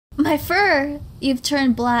My fur! You've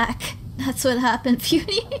turned black. That's what happened,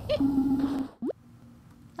 Puny.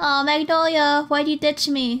 Aw, Magnolia, why'd you ditch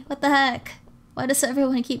me? What the heck? Why does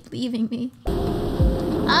everyone keep leaving me?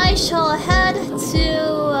 I shall head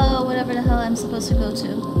to whatever the hell I'm supposed to go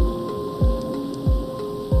to.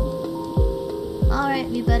 Alright,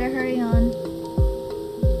 we better hurry on.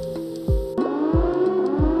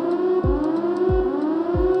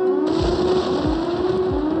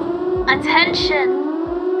 Attention!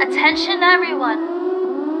 Attention everyone!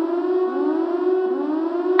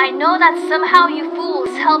 I know that somehow you fools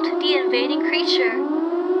helped the invading creature.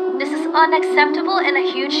 This is unacceptable and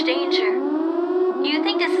a huge danger. You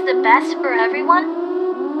think this is the best for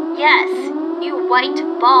everyone? Yes, you white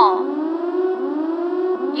ball.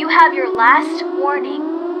 You have your last warning.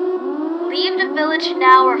 Leave the village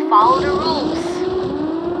now or follow the rules.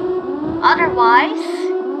 Otherwise...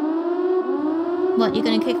 What, you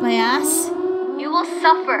gonna kick my ass? You will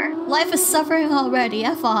suffer. Life is suffering already,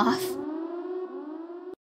 F off.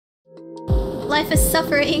 Life is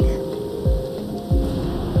suffering.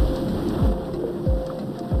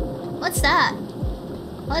 What's that?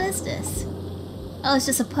 What is this? Oh, it's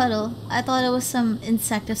just a puddle. I thought it was some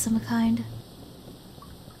insect of some kind.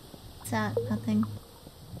 What's that? Nothing.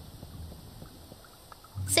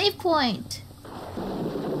 Save point!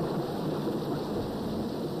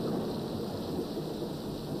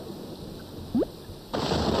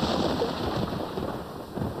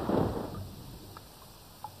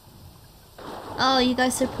 Oh, you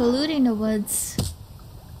guys are polluting the woods.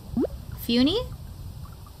 Puny?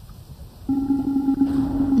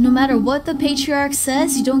 No matter what the patriarch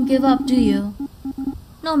says, you don't give up, do you?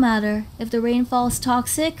 No matter if the rainfall is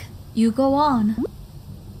toxic, you go on.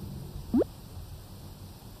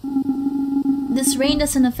 This rain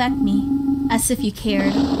doesn't affect me, as if you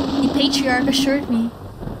cared. The patriarch assured me.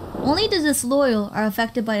 Only the disloyal are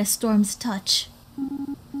affected by the storm's touch.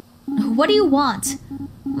 What do you want?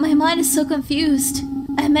 My mind is so confused.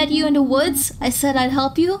 I met you in the woods, I said I'd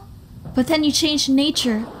help you, but then you changed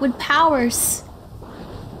nature with powers.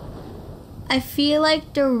 I feel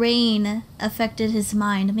like the rain affected his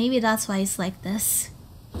mind. Maybe that's why he's like this.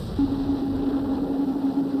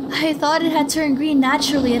 I thought it had turned green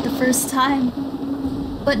naturally at the first time.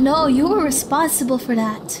 But no, you were responsible for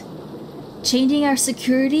that. Changing our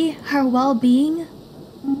security, our well-being.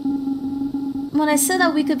 When I said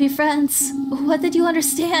that we could be friends, what did you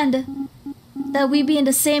understand? That we'd be in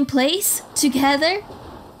the same place? Together?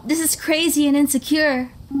 This is crazy and insecure.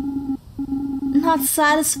 Not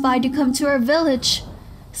satisfied, you come to our village.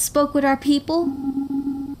 Spoke with our people.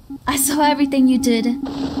 I saw everything you did.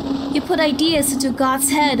 You put ideas into God's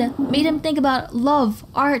head, made him think about love,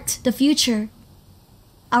 art, the future.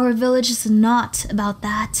 Our village is not about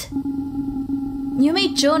that. You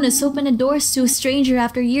made Jonas open the doors to a stranger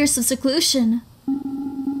after years of seclusion.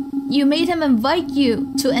 You made him invite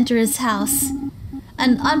you to enter his house.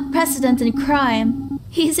 An unprecedented crime.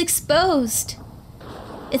 He's exposed.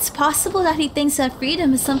 It's possible that he thinks that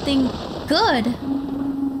freedom is something good.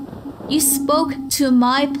 You spoke to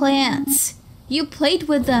my plants. You played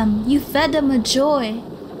with them. You fed them with joy.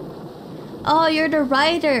 Oh, you're the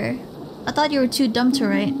writer. I thought you were too dumb to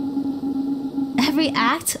write. Every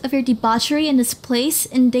act of your debauchery in this place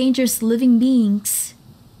endangers living beings.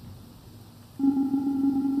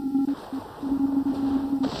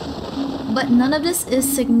 But none of this is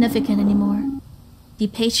significant anymore. The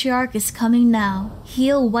patriarch is coming now.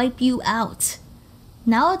 He'll wipe you out.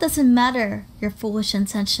 Now it doesn't matter your foolish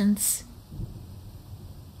intentions.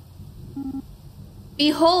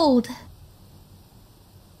 Behold!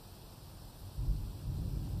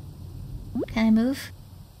 Can I move?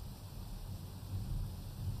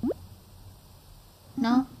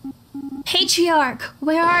 No? Patriarch,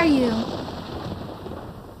 where are you?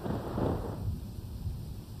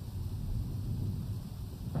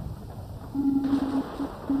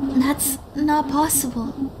 That's not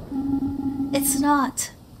possible. It's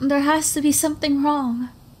not. There has to be something wrong.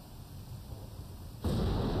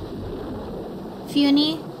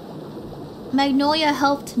 Puny, Magnolia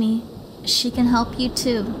helped me. She can help you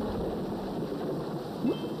too.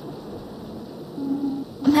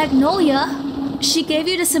 Magnolia? She gave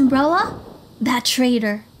you this umbrella? That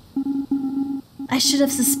traitor. I should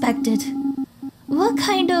have suspected. What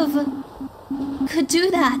kind of... could do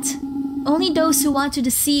that? Only those who want to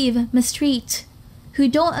deceive, mistreat, who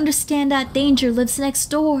don't understand that danger lives next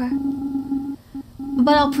door.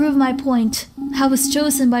 But I'll prove my point. I was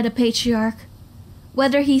chosen by the patriarch,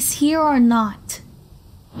 whether he's here or not.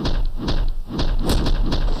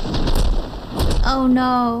 Oh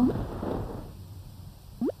no.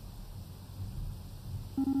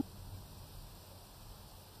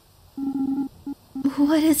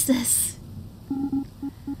 What is this?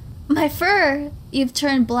 My fur! You've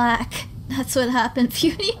turned black. That's what happened,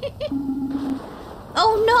 Puny.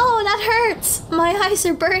 Oh no, that hurts! My eyes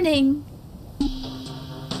are burning.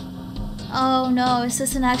 Oh no, is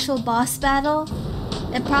this an actual boss battle?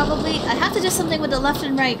 I have to do something with the left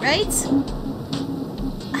and right, right?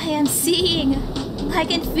 I am seeing. I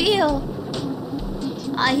can feel.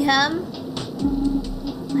 I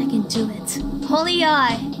can do it. Holy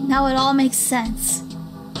eye. Now it all makes sense.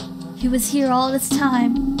 He was here all this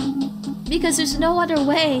time. Because there's no other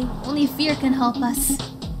way. Only fear can help us.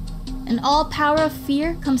 And all power of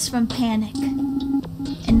fear comes from panic.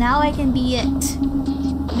 And now I can be it.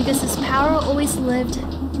 Because this power always lived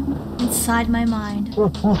inside my mind.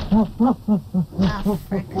 Ah,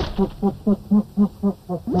 frick.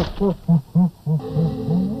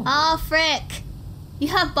 Ah, frick. You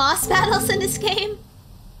have boss battles in this game?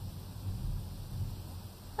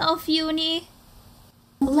 Oh, Puny.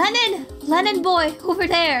 Lenin! Lenin boy, over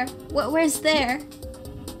there. Where's there?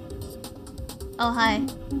 Oh, hi.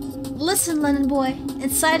 Listen, Lenin boy.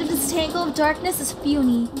 Inside of this tangle of darkness is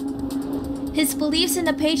Puny. His beliefs in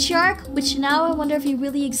the patriarch, which now I wonder if he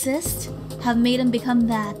really exists, have made him become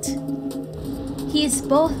that. He is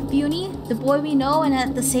both Puny, the boy we know, and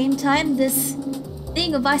at the same time this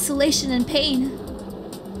thing of isolation and pain.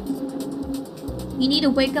 You need to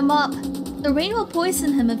wake him up. The rain will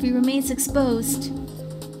poison him if he remains exposed.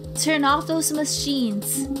 Turn off those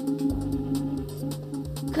machines.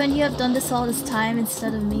 Couldn't you have done this all this time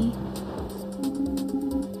instead of me?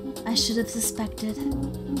 I should have suspected.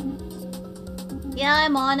 Yeah,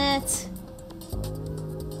 I'm on it.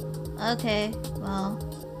 Okay, well.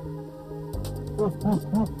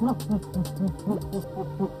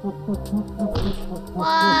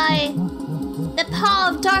 Why? The paw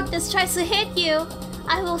of darkness tries to hit you.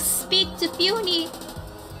 I will speak to Puny.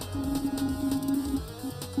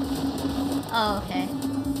 Oh, okay.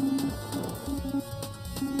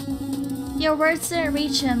 Your words didn't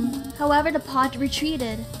reach him. However, the pod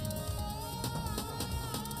retreated.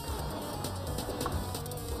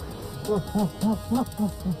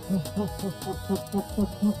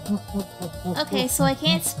 Okay, so I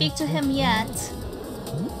can't speak to him yet.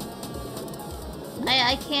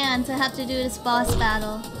 I can't. I have to do this boss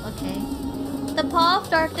battle. Okay. The paw of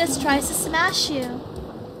darkness tries to smash you.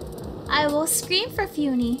 I will scream for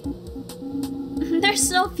Puny. There's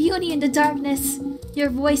no Puny in the darkness. Your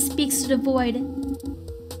voice speaks to the void.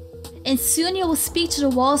 And soon you will speak to the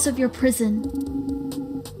walls of your prison.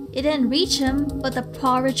 It didn't reach him, but the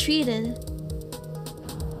paw retreated.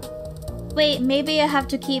 Wait, maybe I have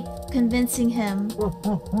to keep convincing him.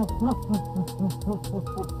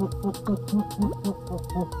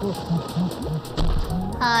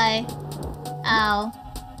 Hi. Ow.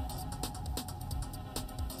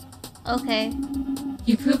 Okay.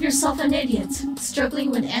 You prove yourself an idiot,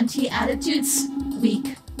 struggling with empty attitudes.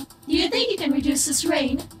 Weak. Do you think you can reduce this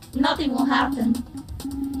rain? Nothing will happen.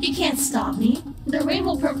 You can't stop me. The rain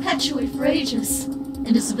will perpetuate for ages, and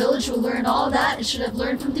this village will learn all that it should have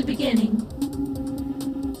learned from the beginning.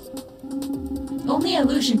 Only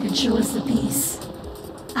illusion can show us the peace.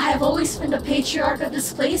 I have always been the patriarch of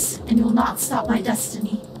this place, and you will not stop my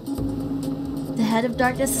destiny. The head of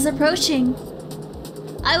darkness is approaching.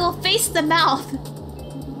 I will face the mouth.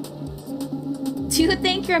 Do you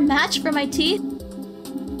think you're a match for my teeth?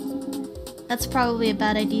 That's probably a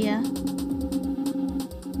bad idea.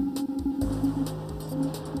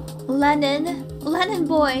 Lenin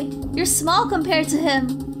boy, you're small compared to him.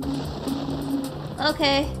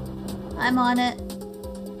 Okay, I'm on it.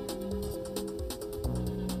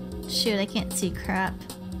 Shoot, I can't see crap.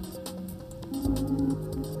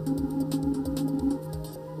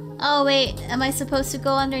 Oh wait, am I supposed to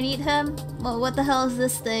go underneath him? Well, what the hell is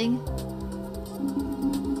this thing?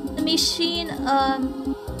 The machine,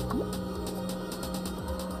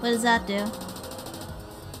 what does that do?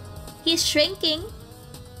 He's shrinking.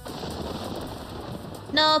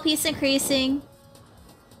 No, he's increasing.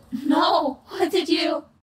 No! What did you...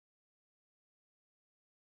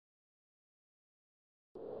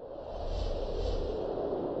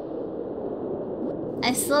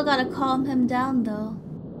 I still gotta calm him down though.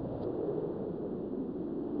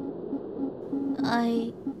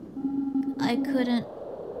 I couldn't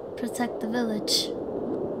protect the village.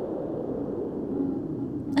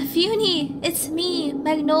 Puny, it's me,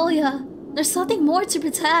 Magnolia. There's nothing more to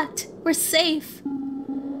protect. We're safe.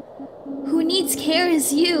 Who needs care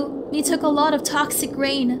is you. You took a lot of toxic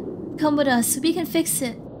rain. Come with us, we can fix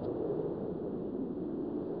it.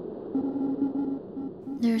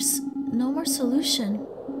 There's no more solution.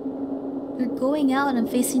 You're going out and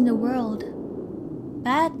facing the world.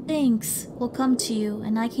 bad things will come to you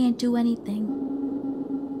and I can't do anything.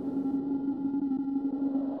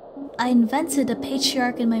 I invented a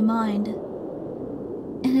patriarch in my mind,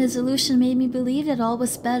 and his illusion made me believe that all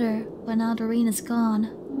was better when now Doreen is gone.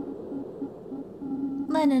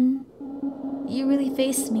 Lenin, you really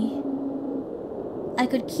faced me. I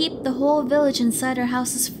could keep the whole village inside our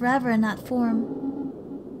houses forever in that form.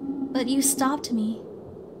 But you stopped me.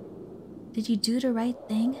 Did you do the right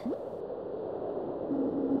thing?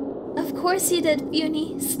 Of course you did,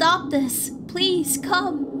 Funi. Stop this. Please,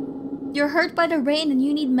 come. You're hurt by the rain and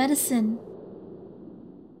you need medicine.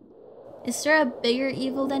 Is there a bigger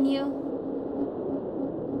evil than you?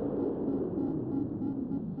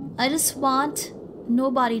 I just want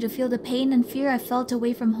nobody to feel the pain and fear I felt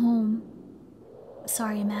away from home.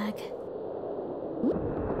 Sorry, Mag.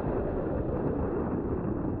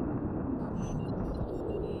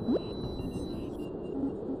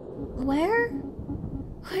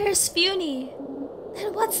 Where's Funi?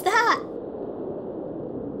 And what's that?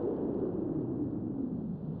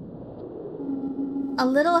 A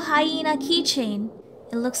little hyena keychain.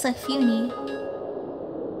 It looks like Funi.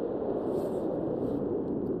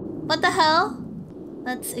 What the hell?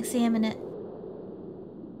 Let's examine it.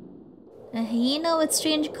 A hyena with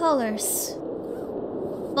strange colors.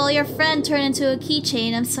 Well, your friend turned into a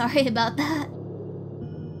keychain. I'm sorry about that.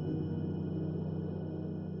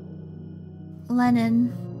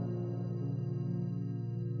 Lenin.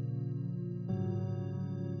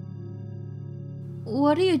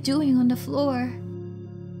 What are you doing on the floor?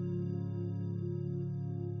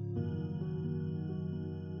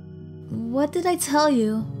 What did I tell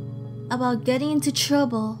you about getting into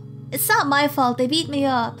trouble? It's not my fault, they beat me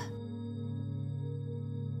up.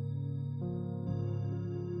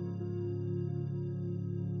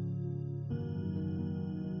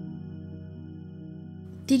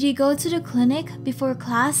 Did you go to the clinic before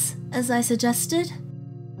class, as I suggested?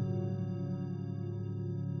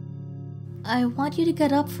 I want you to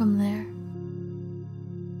get up from there.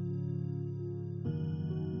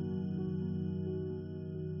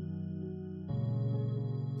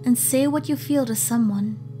 And say what you feel to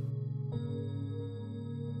someone.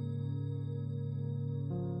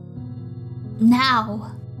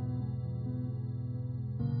 Now!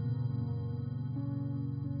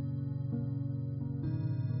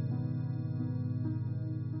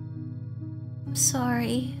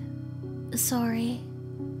 Sorry.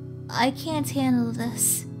 I can't handle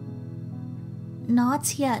this.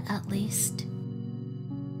 Not yet, at least.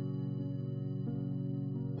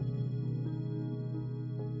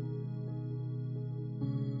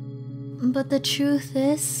 But the truth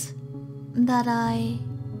is that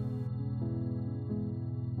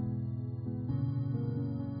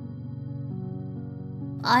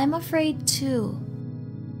I'm afraid too.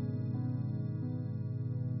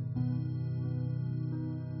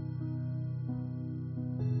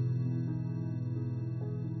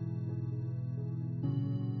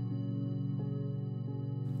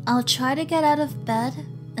 I'll try to get out of bed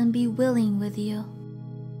and be willing with you.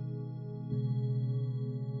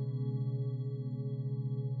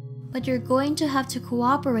 But you're going to have to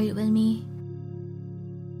cooperate with me.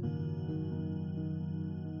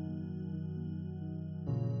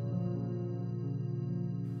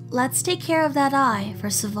 Let's take care of that eye,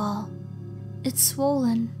 first of all. It's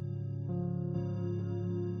swollen.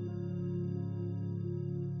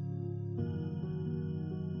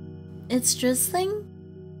 It's drizzling?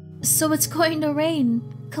 So it's going to rain.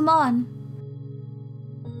 Come on.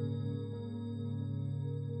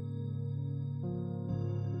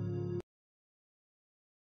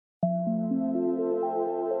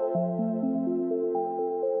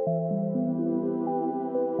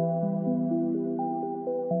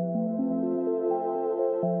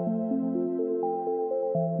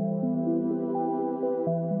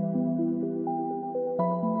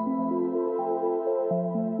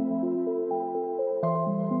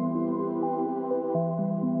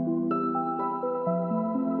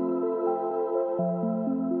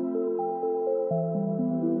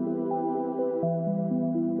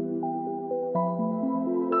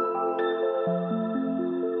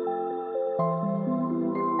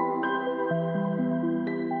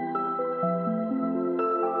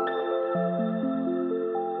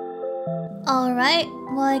 Alright,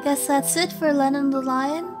 well I guess that's it for Lenin the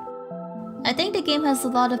Lion. I think the game has a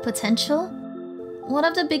lot of potential. One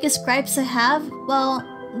of the biggest gripes I have, well,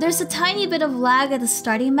 there's a tiny bit of lag at the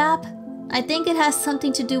starting map. I think it has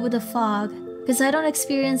something to do with the fog, because I don't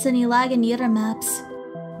experience any lag in the other maps.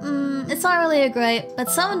 It's not really a gripe, but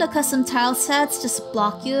some of the custom tile sets just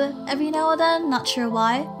block you every now and then, not sure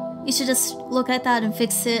why. You should just look at that and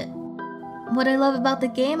fix it. What I love about the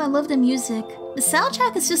game, I love the music. The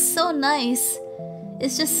soundtrack is just so nice.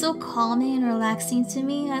 It's just so calming and relaxing to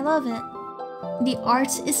me. I love it. The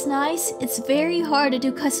art is nice. It's very hard to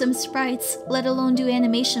do custom sprites, let alone do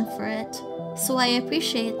animation for it. So I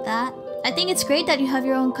appreciate that. I think it's great that you have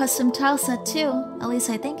your own custom tile set too. At least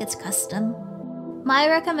I think it's custom. My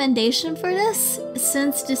recommendation for this,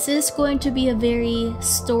 since this is going to be a very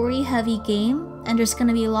story-heavy game and there's going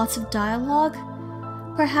to be lots of dialogue,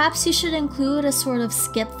 perhaps you should include a sort of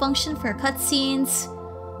skip function for cutscenes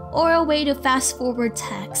or a way to fast-forward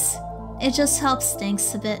text. It just helps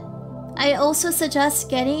things a bit. I also suggest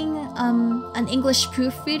getting an English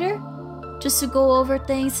proofreader just to go over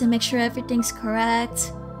things and make sure everything's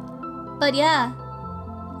correct. But yeah.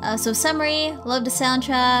 So summary, love the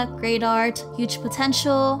soundtrack, great art, huge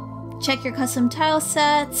potential. Check your custom tile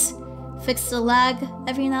sets, fix the lag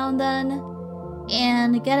every now and then,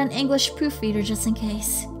 and get an English proofreader just in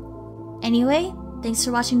case. Anyway, thanks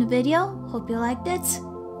for watching the video, hope you liked it,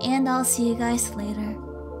 and I'll see you guys later.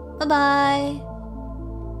 Bye bye!